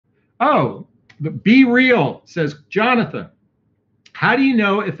Oh, but Be Real says, Jonathan, how do you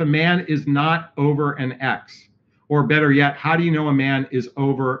know if a man is not over an ex? Or better yet, how do you know a man is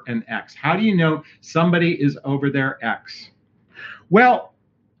over an ex? How do you know somebody is over their ex? Well,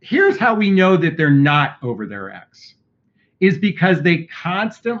 here's how we know that they're not over their ex, is because they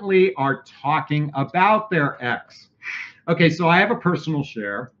constantly are talking about their ex. Okay, so I have a personal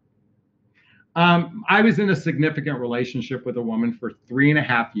share. I was in a significant relationship with a woman for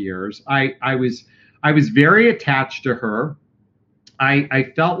 3.5 years. I was very attached to her.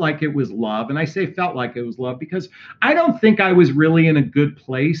 I felt like it was love. And I say felt like it was love because I don't think I was really in a good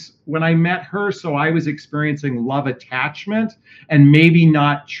place when I met her. So I was experiencing love attachment and maybe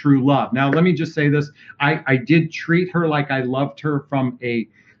not true love. Now, let me just say this. I did treat her like I loved her from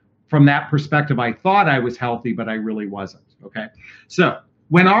that perspective. I thought I was healthy, but I really wasn't. Okay. So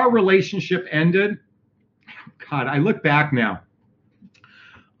when our relationship ended, God, I look back now.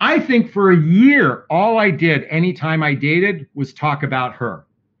 I think for a year, all I did anytime I dated was talk about her.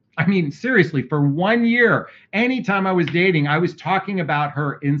 I mean, seriously, for 1 year, anytime I was dating, I was talking about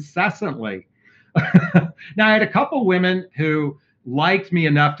her incessantly. Now, I had a couple women who liked me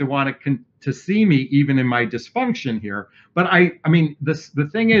enough to want to see me even in my dysfunction here. But I mean, the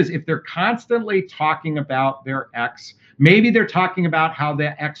thing is, if they're constantly talking about their ex, maybe they're talking about how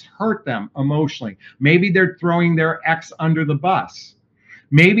the ex hurt them emotionally. Maybe they're throwing their ex under the bus.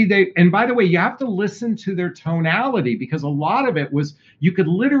 Maybe and by the way, you have to listen to their tonality because a lot of it was, you could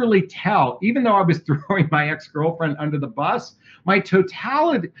literally tell, even though I was throwing my ex-girlfriend under the bus, my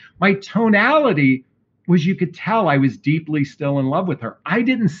tonality was, you could tell I was deeply still in love with her. I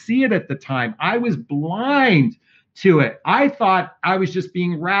didn't see it at the time. I was blind to it. I thought I was just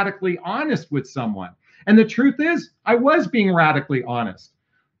being radically honest with someone. And the truth is, I was being radically honest.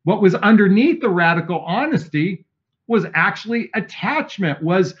 What was underneath the radical honesty was actually attachment,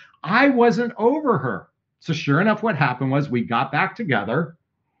 was I wasn't over her. So sure enough, what happened was we got back together.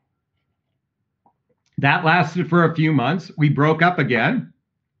 That lasted for a few months. We broke up again.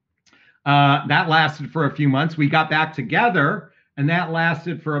 That lasted for a few months. We got back together, and that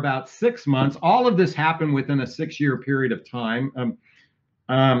lasted for about 6 months. All of this happened within a 6-year period of time.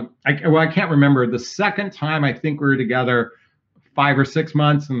 I can't remember. The second time I think we were together 5 or 6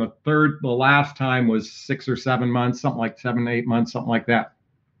 months, and the last time was 6 or 7 months, something like 7, 8 months, something like that.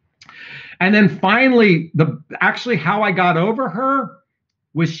 And then finally, actually how I got over her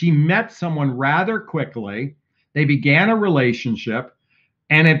was she met someone rather quickly. They began a relationship,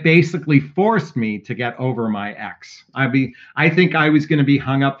 and it basically forced me to get over my ex. I think I was going to be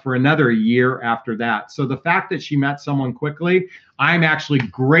hung up for another year after that. So the fact that she met someone quickly, I'm actually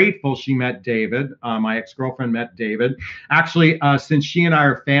grateful she met David. My ex-girlfriend met David. Actually, since she and I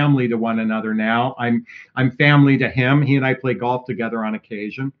are family to one another now, I'm family to him. He and I play golf together on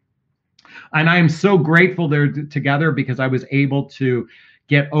occasion. And I am so grateful they're together because I was able to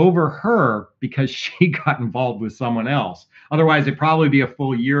get over her because she got involved with someone else. Otherwise, it'd probably be a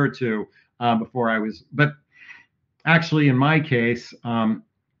full year or two before I was. But actually, in my case,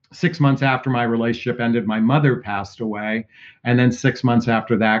 6 months after my relationship ended, my mother passed away. And then 6 months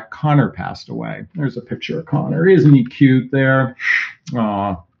after that, Connor passed away. There's a picture of Connor. Isn't he cute there?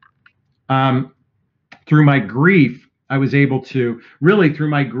 Aw. Through my grief, I was able to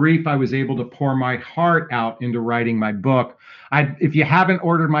pour my heart out into writing my book. If you haven't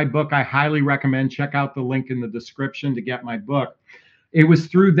ordered my book, I highly recommend check out the link in the description to get my book. It was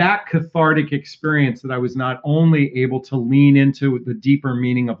through that cathartic experience that I was not only able to lean into the deeper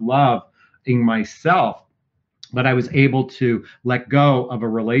meaning of love in myself, but I was able to let go of a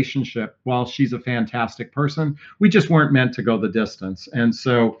relationship. While she's a fantastic person, we just weren't meant to go the distance. And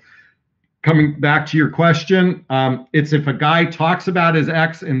so, coming back to your question, it's if a guy talks about his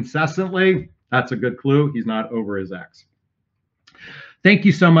ex incessantly, that's a good clue. He's not over his ex. Thank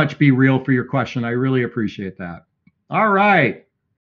you so much, Be Real, for your question. I really appreciate that. All right.